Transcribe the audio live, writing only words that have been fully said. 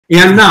E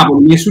a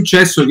Napoli mi è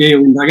successo che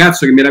un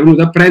ragazzo che mi era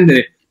venuto a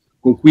prendere,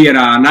 con cui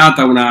era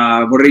nata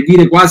una, vorrei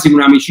dire quasi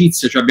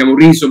un'amicizia, cioè abbiamo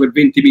riso per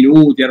 20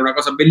 minuti, era una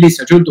cosa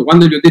bellissima. Cioè,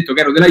 quando gli ho detto che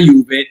ero della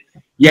Juve,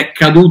 gli è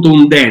caduto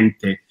un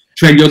dente,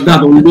 cioè gli ho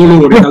dato un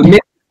dolore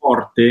talmente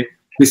forte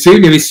che se io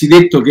gli avessi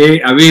detto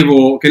che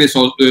avevo, che ne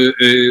so,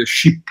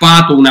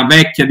 scippato una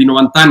vecchia di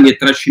 90 anni e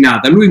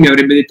trascinata, lui mi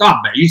avrebbe detto, ah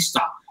beh,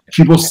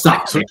 ci può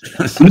stare.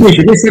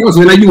 Invece queste cose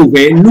della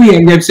Juve, lui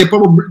si è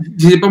proprio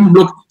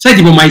bloccato, sai,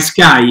 tipo My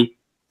Sky,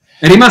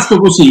 è rimasto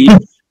così,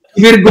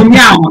 si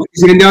vergognava perché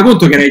si rendeva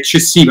conto che era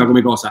eccessiva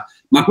come cosa,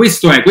 ma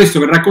questo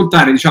per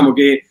raccontare, diciamo,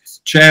 che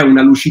c'è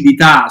una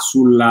lucidità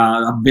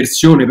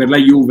sull'avversione per la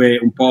Juve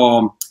un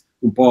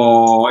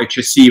po'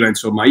 eccessiva,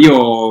 insomma.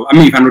 A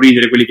me mi fanno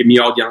ridere quelli che mi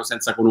odiano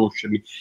senza conoscermi.